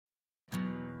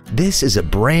This is a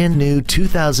brand new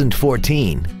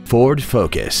 2014 Ford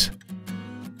Focus.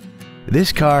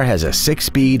 This car has a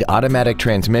 6-speed automatic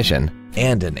transmission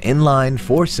and an inline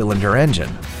 4-cylinder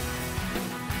engine.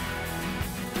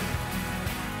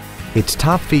 Its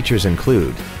top features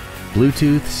include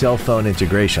Bluetooth cell phone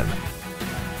integration,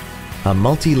 a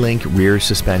multi-link rear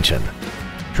suspension,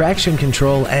 traction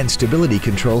control and stability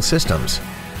control systems,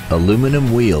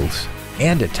 aluminum wheels,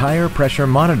 and a tire pressure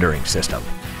monitoring system.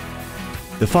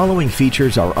 The following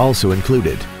features are also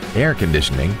included: air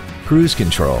conditioning, cruise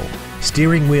control,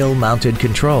 steering wheel mounted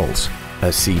controls,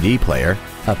 a CD player,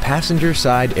 a passenger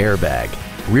side airbag,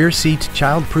 rear seat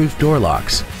child-proof door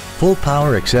locks, full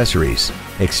power accessories,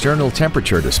 external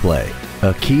temperature display,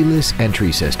 a keyless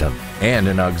entry system, and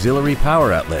an auxiliary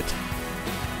power outlet.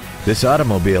 This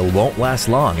automobile won't last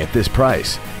long at this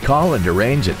price. Call and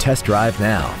arrange a test drive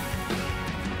now.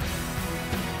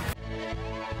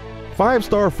 Five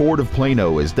Star Ford of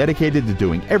Plano is dedicated to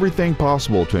doing everything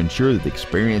possible to ensure that the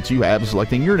experience you have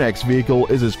selecting your next vehicle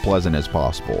is as pleasant as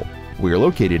possible. We are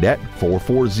located at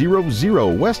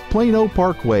 4400 West Plano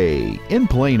Parkway in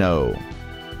Plano.